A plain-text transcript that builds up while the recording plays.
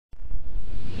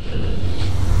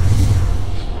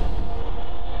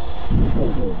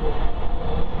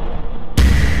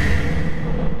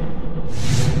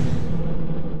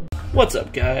What's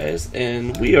up, guys?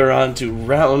 And we are on to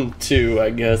round 2, I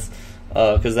guess,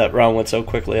 because that round went so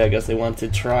quickly. I guess they want to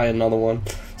try another one.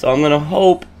 So I'm going to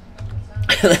hope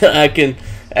that I can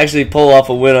actually pull off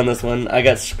a win on this one. I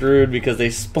got screwed because they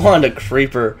spawned a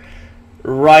creeper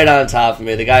right on top of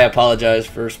me. The guy apologized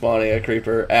for spawning a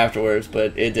creeper afterwards,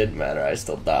 but it didn't matter. I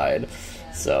still died.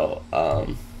 So,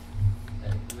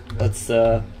 let's,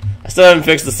 I still haven't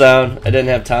fixed the sound. I didn't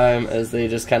have time as they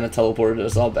just kind of teleported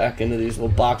us all back into these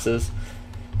little boxes.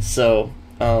 So,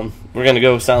 we're going to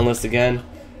go soundless again.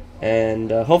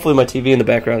 And hopefully my TV in the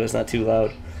background is not too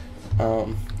loud.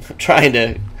 I'm trying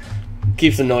to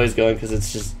keep some noise going because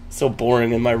it's just so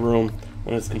boring in my room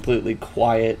when it's completely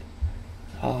quiet.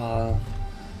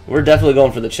 We're definitely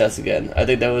going for the chest again. I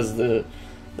think that was the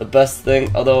best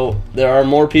thing. Although there are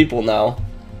more people now.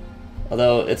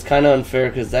 Although it's kind of unfair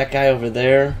because that guy over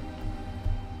there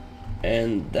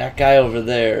and that guy over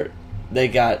there, they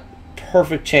got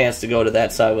perfect chance to go to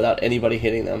that side without anybody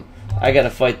hitting them. I got to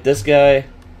fight this guy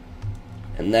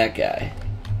and that guy.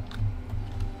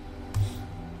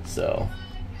 So,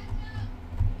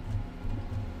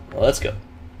 well, let's go.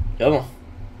 Come on.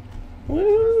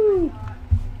 Woo!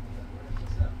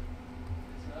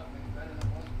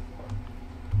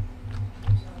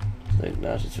 I think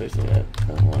now she's fixing it. I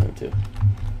don't want him to.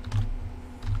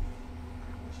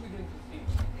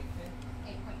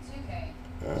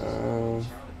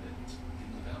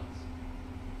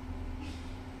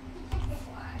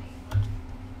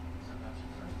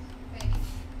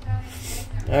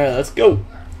 Alright, let's go.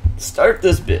 Start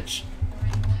this bitch.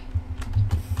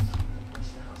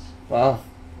 Wow.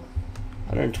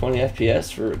 120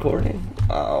 FPS for recording?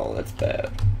 Wow, that's bad.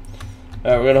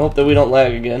 Alright, we're gonna hope that we don't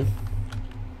lag again.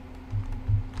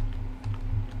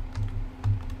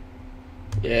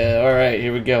 Yeah, alright,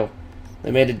 here we go.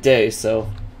 They made a day, so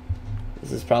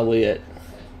this is probably it.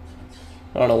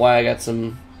 I don't know why I got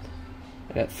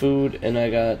food and I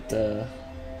got,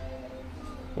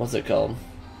 what's it called?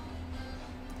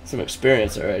 Some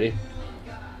experience already.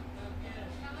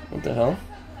 What the hell?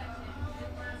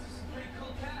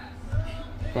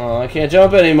 Oh, I can't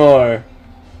jump anymore.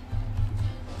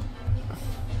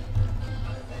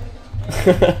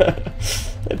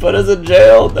 They put us in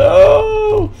jail.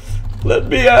 No! Let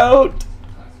me out.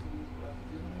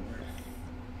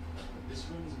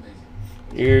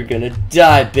 You're gonna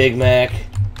die, Big Mac.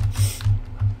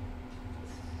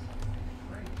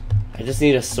 I just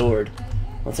need a sword.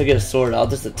 Once I get a sword, I'll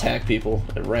just attack people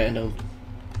at random.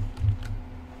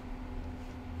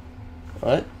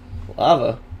 What?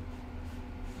 Lava?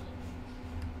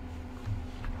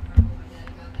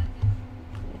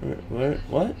 Where?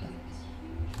 What?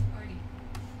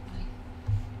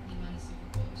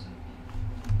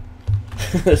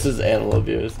 This is animal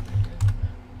abuse.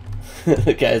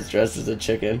 The guy's dressed as a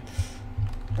chicken.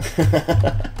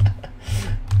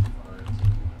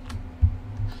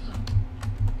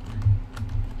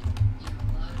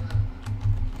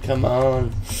 Come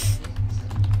on.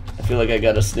 I feel like I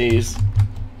gotta sneeze.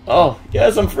 Oh,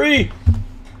 yes, I'm free!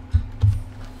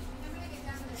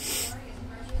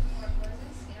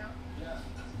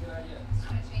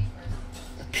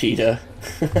 PETA.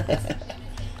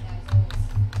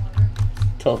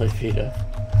 Totally PETA.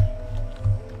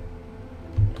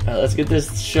 Alright, let's get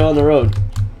this show on the road.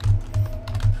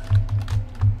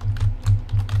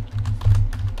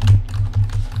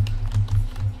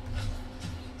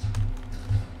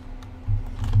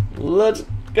 Let's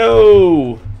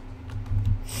go!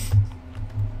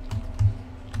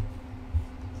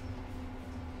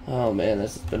 Oh man,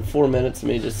 this has been 4 minutes of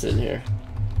me just sitting here.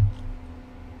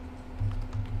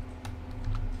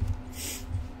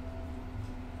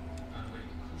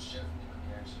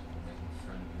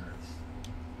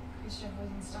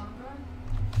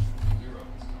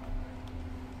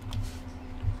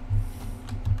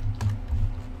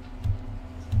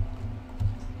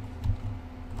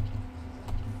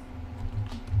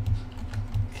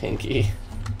 Kinky.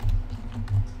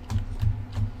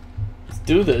 Let's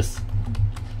do this.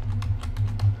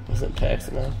 Wasn't packs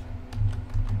enough.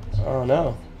 Oh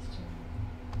no.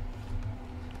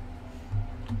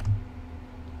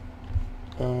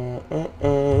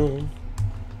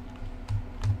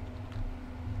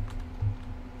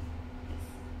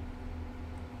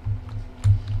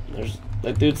 There's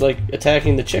that dude's like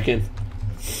attacking the chicken.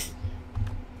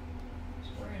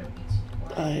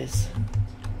 Nice.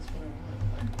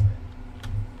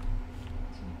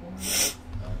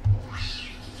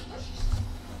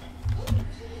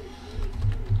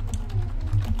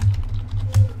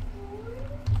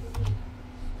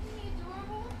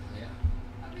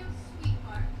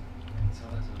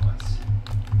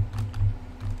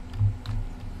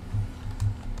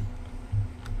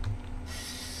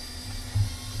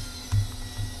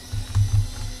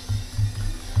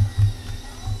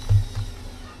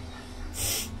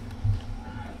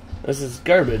 This is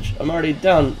garbage. I'm already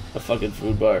down a fucking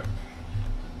food bar.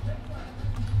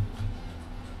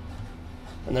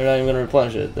 And they're not even gonna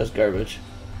replenish it. That's garbage.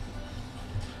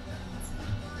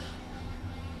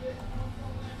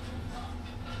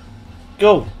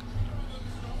 Go!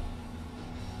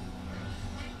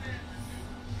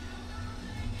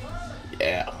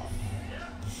 Yeah.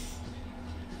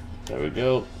 There we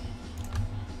go.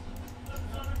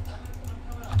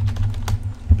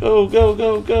 Go, go,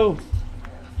 go, go!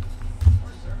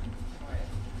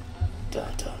 Da,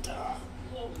 da, da.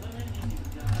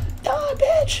 Die,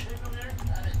 bitch!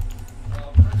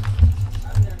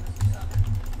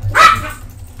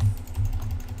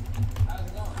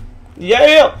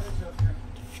 Yeah!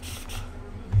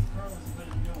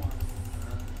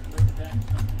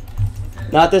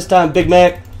 Not this time, Big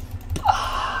Mac.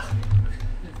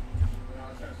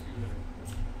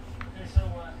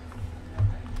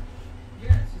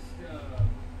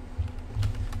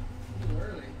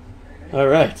 All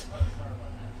right.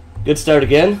 Good start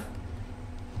again.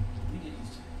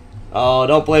 Oh,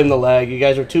 don't blame the lag. You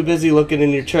guys are too busy looking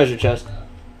in your treasure chest.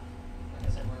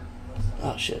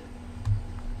 Oh, shit.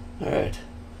 Alright.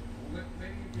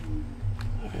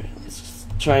 Alright, let's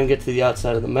just try and get to the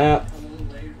outside of the map.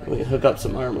 We can hook up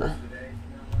some armor.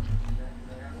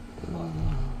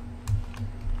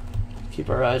 Keep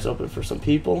our eyes open for some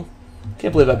people.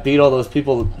 Can't believe I beat all those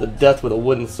people to death with a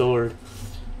wooden sword.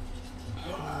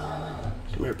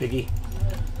 Come here, piggy.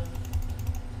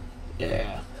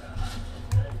 Yeah.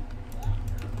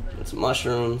 Get some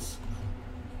mushrooms.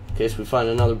 In case we find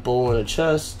another bull in a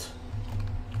chest.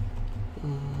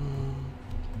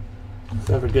 It's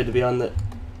never good to be on the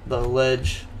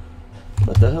ledge.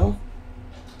 What the hell?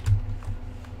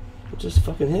 It just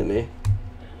fucking hit me.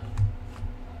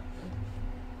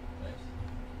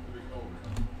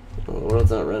 Oh, the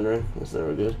world's not rendering. That's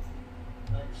never good.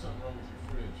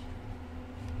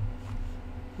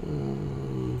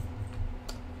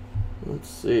 Let's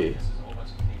see.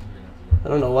 I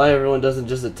don't know why everyone doesn't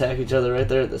just attack each other right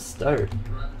there at the start.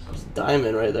 There's a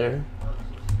diamond right there.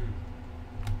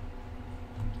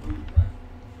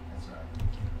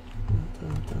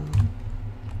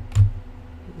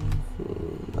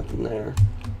 Nothing there.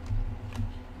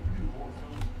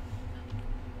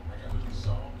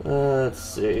 Let's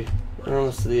see. We're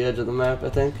almost to the edge of the map, I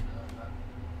think.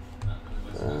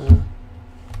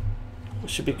 We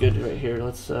should be good right here.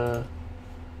 Let's, oh,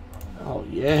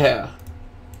 yeah.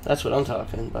 That's what I'm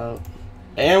talking about.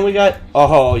 And we got,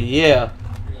 oh, yeah.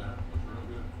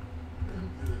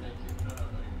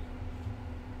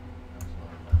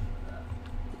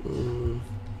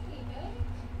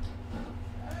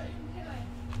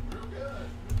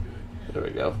 There we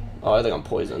go. Oh, I think I'm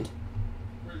poisoned.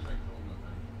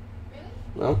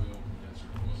 No?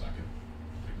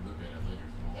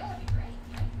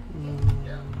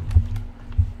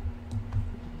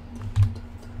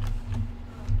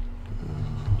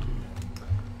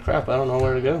 Crap, I don't know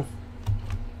where to go.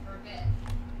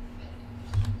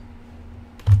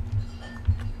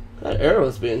 That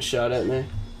arrow's being shot at me.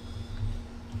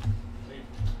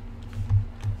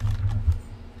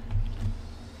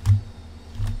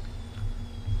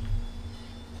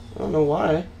 I don't know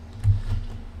why.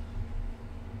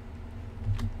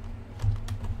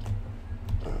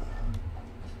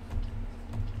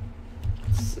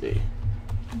 Let's see.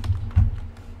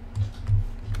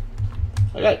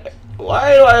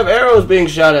 Why do I have arrows being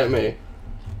shot at me?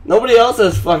 Nobody else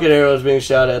has fucking arrows being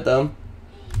shot at them.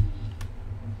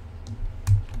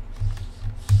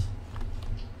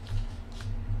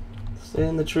 Stay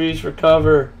in the trees for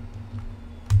cover.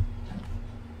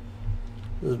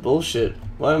 This is bullshit.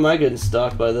 Why am I getting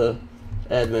stalked by the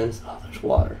admins? Oh, there's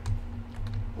water.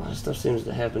 A lot of stuff seems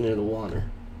to happen near the water.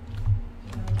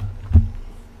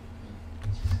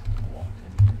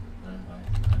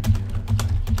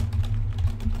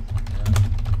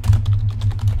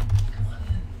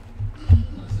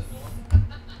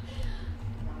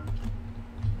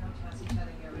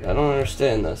 I don't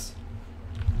understand this.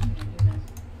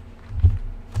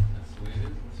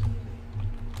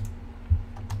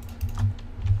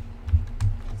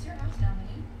 It's your house,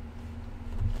 Dominique.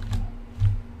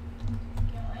 If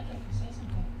you don't like it, you say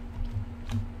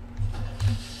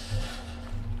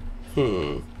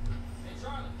something.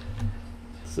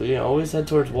 So yeah, always head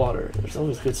towards water. There's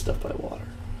always good stuff by water.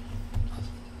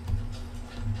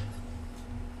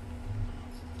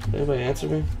 Anybody answer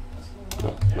me?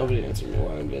 No, nobody answered me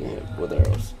why I'm getting hit with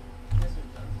arrows.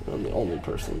 I'm the only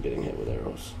person getting hit with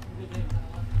arrows.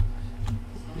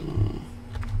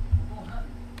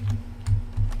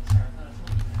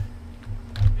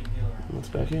 What's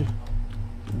back here?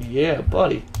 Yeah,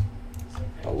 buddy.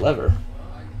 A lever.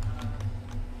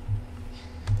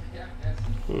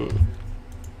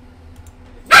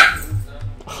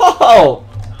 Oh!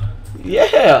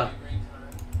 Yeah!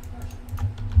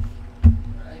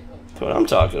 That's what I'm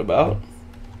talking about.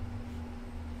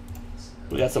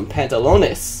 We got some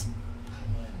pantalones.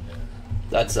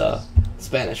 That's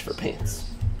Spanish for pants.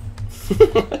 In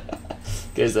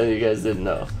case any of you guys didn't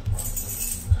know.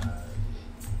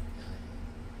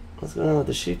 What's going on with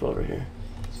the sheep over here?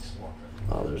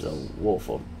 Oh, there's a wolf.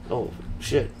 Oh,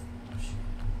 shit.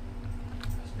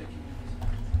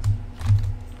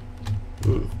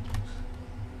 Hmm.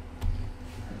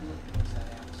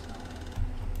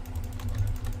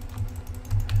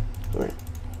 Come here.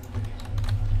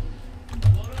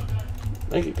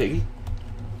 Thank you, Piggy.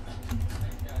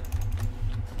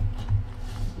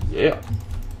 Yeah.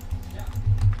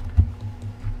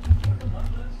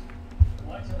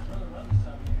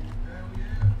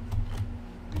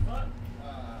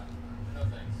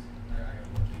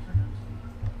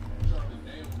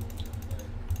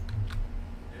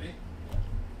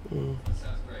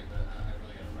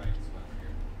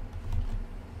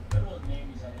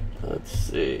 Let's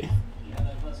see.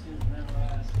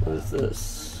 What is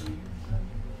this?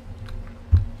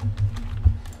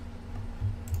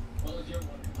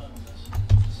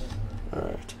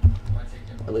 Alright.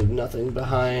 I leave nothing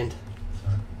behind.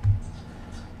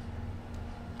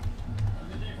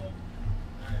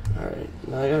 Alright,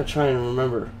 now I gotta try and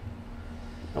remember.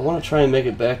 I want to try and make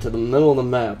it back to the middle of the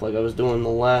map like I was doing the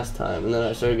last time, and then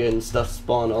I started getting stuff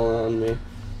spawned all on me.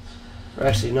 Or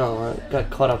actually, no, I got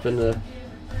caught up into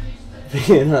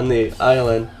being on the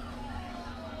island.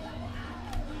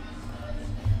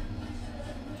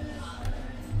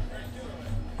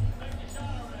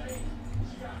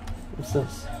 What's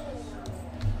this?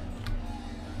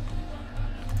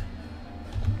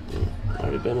 I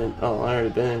already been in. Oh, I already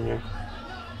been in here.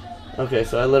 Okay,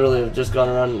 so I literally have just gone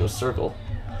around in a circle.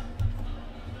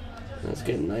 And it's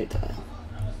getting nighttime.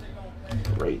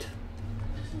 Great.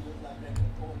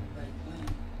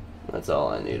 That's all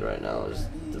I need right now is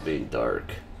to be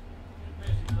dark.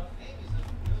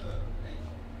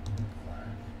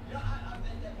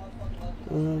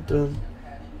 Dun.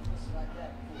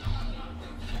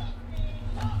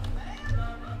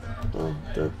 Oh,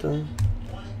 dun, dun.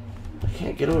 I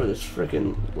can't get over this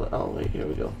freaking. Oh wait, here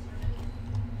we go.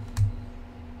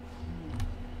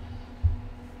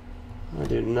 I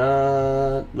do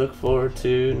not look forward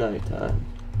to nighttime.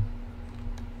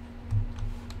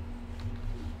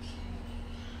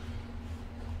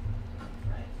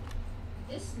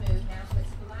 This move now puts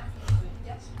Black into a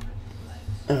desperate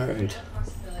place. Alright. The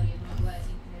possibility of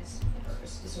mobilizing his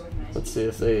purpose disorganized. Let's see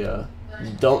if they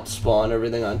don't spawn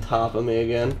everything on top of me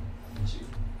again.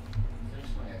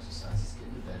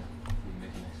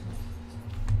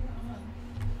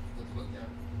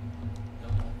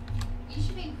 You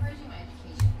should be encouraging my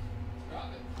education.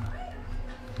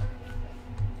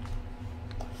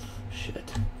 Shit.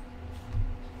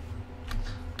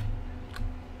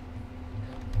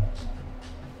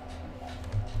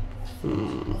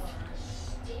 Hmm.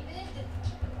 David?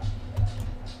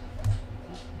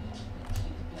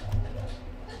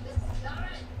 Stop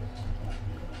it!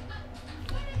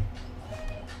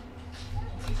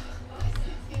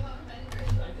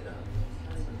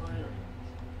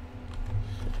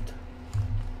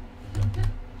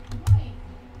 Why?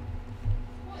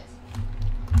 What?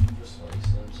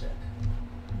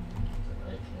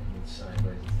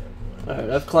 Alright,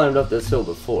 I've climbed up this hill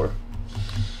before.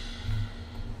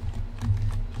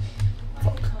 Why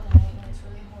do you call that when it's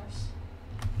really hoarse?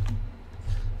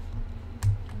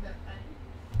 Is that funny?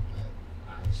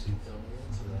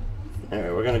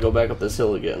 Alright, we're gonna go back up this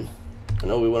hill again. I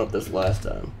know we went up this last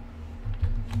time.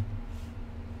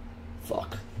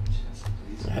 Fuck.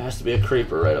 There has to be a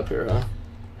creeper right up here, huh?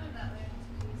 I'm not learning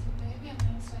to please you, baby. I'm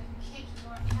learning so I can kick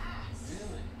your ass.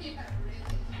 Really? Yeah,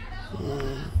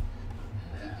 really.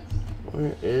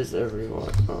 Where is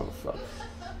everyone? Oh, fuck.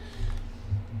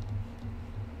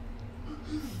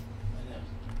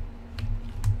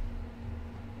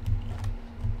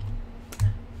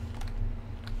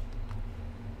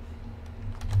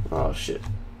 Oh, shit.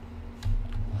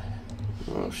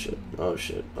 Oh, shit. Oh,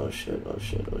 shit. Oh, shit. Oh,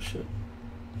 shit. Oh, shit.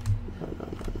 No, no,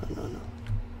 no, no, no, no.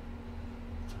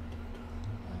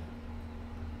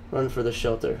 Run for the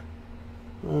shelter.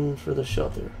 Run for the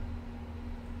shelter.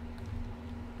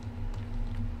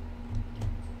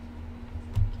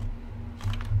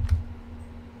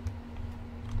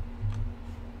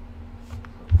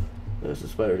 Notice the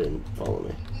spider didn't follow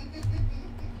me.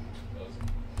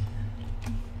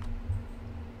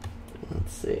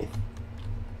 Let's see.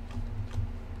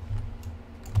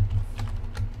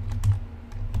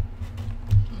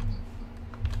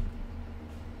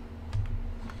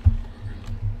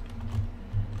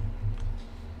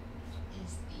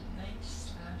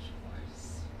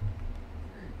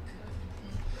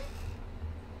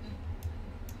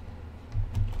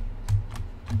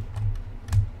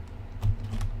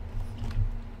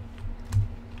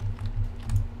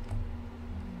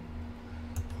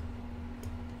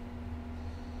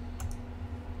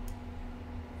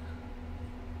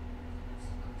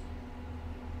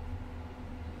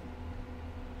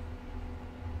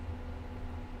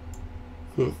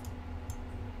 Hmm.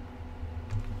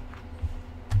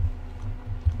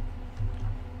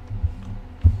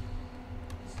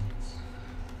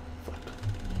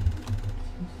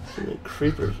 Too many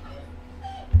creepers.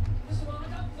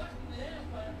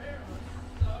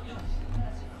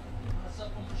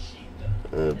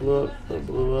 It blew up. It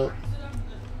blew up.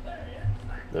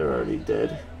 They're already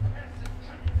dead.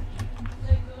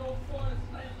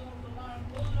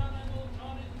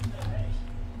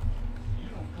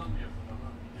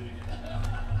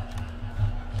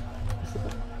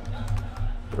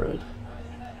 Bread.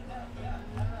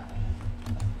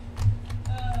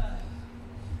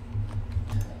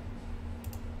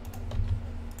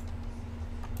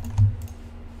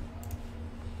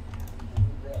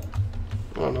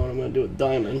 I don't know what I'm gonna do with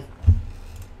Diamond.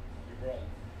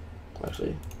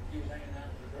 Actually,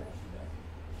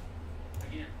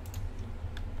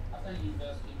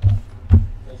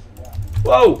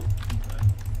 whoa!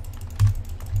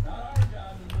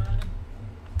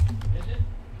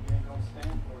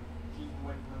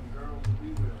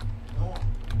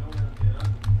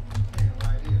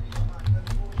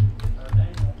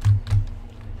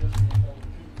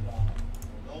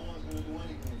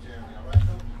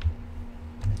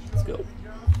 Let's go.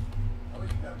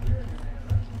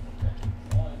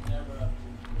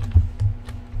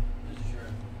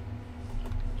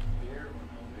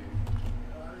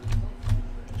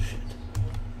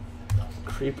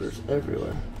 Creepers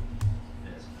everywhere.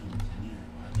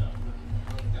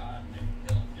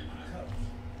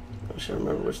 I should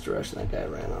remember which direction that guy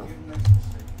ran off.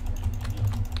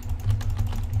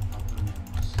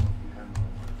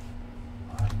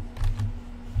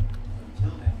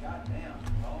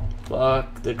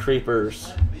 Fuck the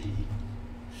creepers.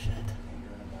 Shit.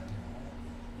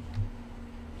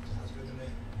 Sounds good to me.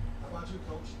 How about you,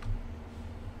 Coach?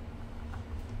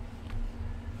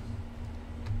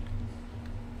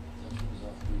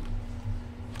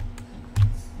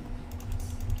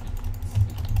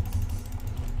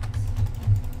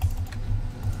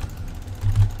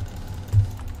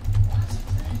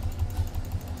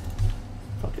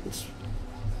 Fucking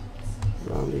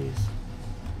zombies.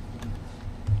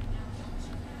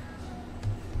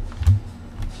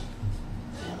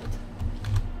 Damn it.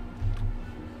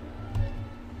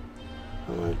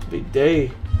 I want it to be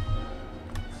day.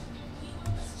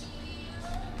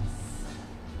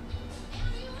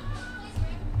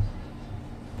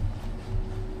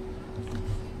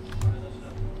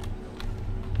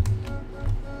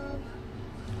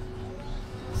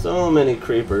 So many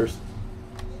creepers.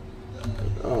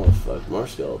 Oh fuck, more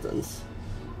skeletons.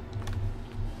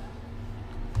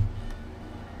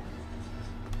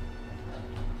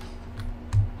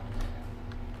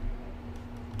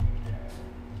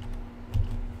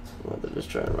 Well, they're just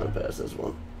trying to run past this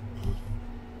one.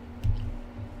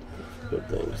 Good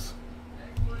things.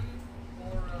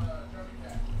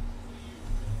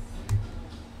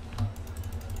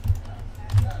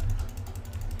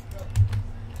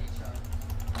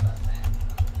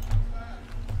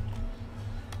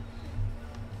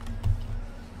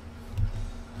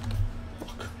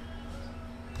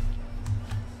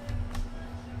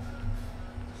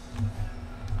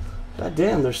 God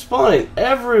damn, they're spawning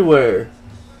everywhere.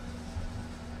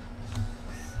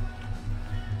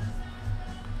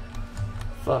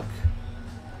 Fuck.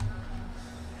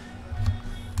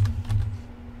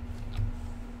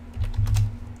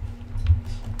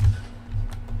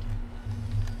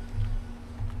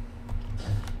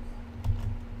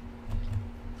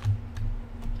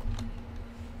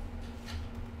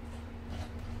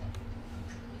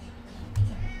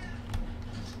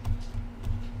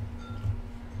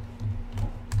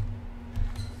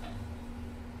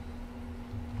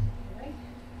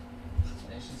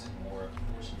 Nations at war,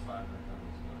 Fortune 500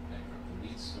 companies going bankrupt. The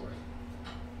lead story.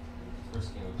 The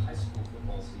first game of high school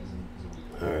football season is a week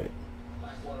away. All right.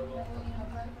 Blackwater will Well, you know,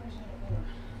 Greg version of war.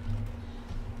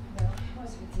 Well, it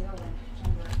was a big deal when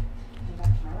John Burke came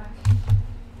back from Iraq.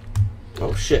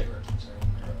 Oh shit.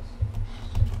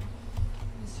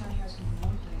 This tiny house came from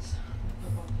one place, the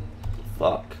football field.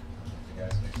 Fuck. The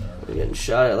guys mixing our We're getting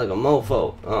shot at like a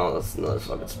mofo. Oh, that's another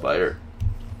fucking spider.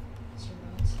 Mr.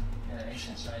 Rhodes. in an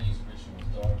ancient Chinese ritual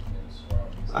with dogs made of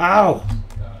swirls. Ow!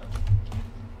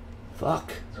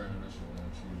 Fuck. During the ritual, they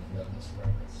retrieve the deadless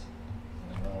fragments.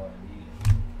 When they run out of meat,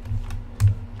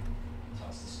 they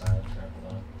toss aside, trampled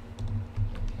on.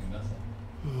 They became nothing.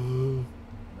 Mm,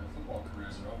 Their football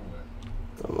careers are over with.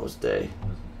 it's almost day. What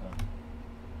has become?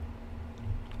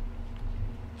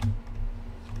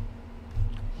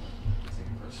 Take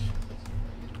it personally.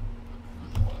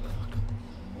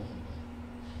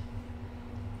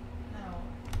 Now,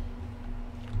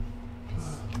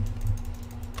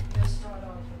 it's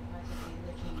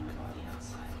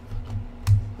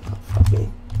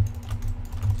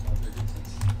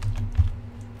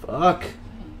Fuck.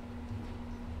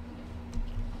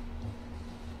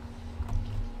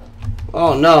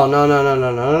 Oh no, no, no, no,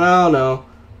 no, no, no, no.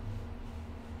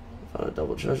 Found a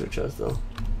double treasure chest though. Sure,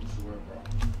 bro.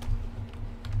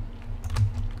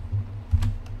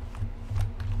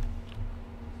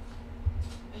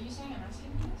 Are you saying I'm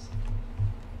asking for this?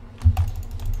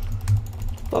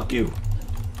 Fuck you. I'm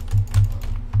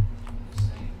just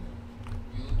saying,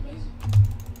 you look amazing.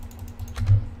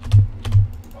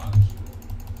 It bothers you.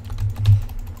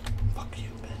 Fuck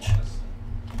you, bitch. Honestly.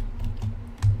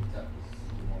 That was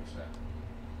more respect.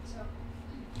 So,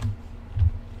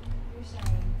 you're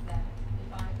saying that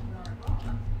if I put on a bra,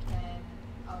 then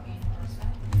I'll gain more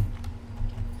respect?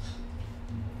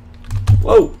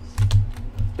 Whoa.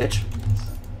 Bitch.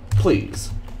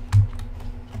 Please.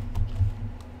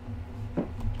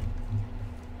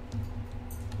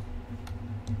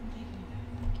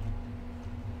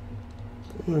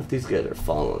 I wonder if these guys are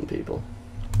following people.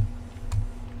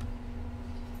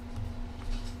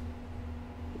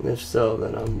 And if so,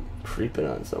 then I'm creeping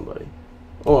on somebody.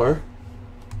 Or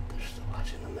they're still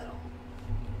watching the middle.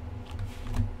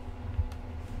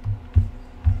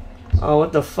 Oh,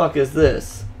 what the fuck is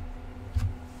this?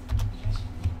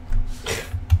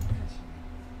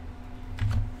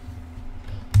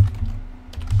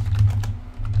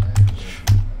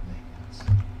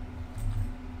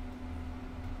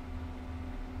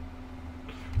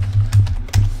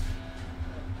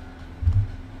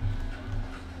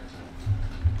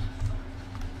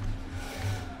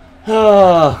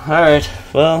 Oh, alright.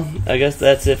 Well, I guess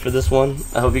that's it for this one.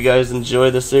 I hope you guys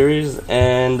enjoy the series,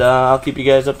 and I'll keep you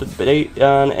guys up to date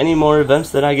on any more events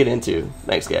that I get into.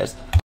 Thanks, guys.